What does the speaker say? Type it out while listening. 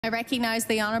I recognize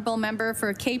the honourable member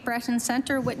for Cape Breton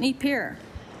Centre, Whitney Pier.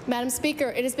 Madam Speaker,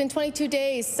 it has been 22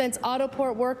 days since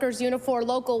Autoport workers Unifor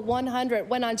Local 100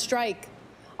 went on strike.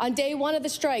 On day one of the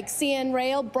strike, CN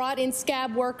Rail brought in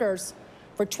Scab workers.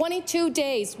 For 22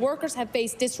 days, workers have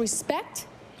faced disrespect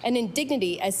and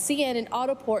indignity as CN and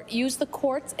Autoport used the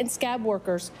courts and Scab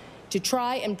workers to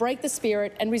try and break the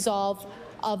spirit and resolve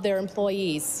of their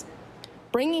employees.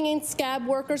 Bringing in Scab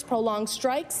workers prolongs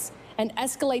strikes and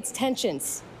escalates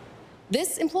tensions.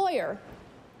 This employer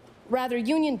rather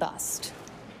union bust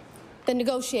than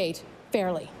negotiate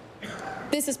fairly.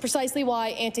 This is precisely why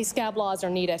anti-Scab laws are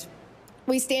needed.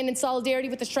 We stand in solidarity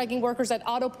with the striking workers at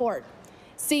Autoport.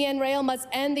 CN Rail must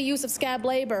end the use of Scab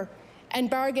labour and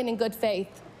bargain in good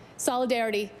faith.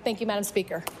 Solidarity. Thank you, Madam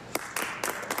Speaker.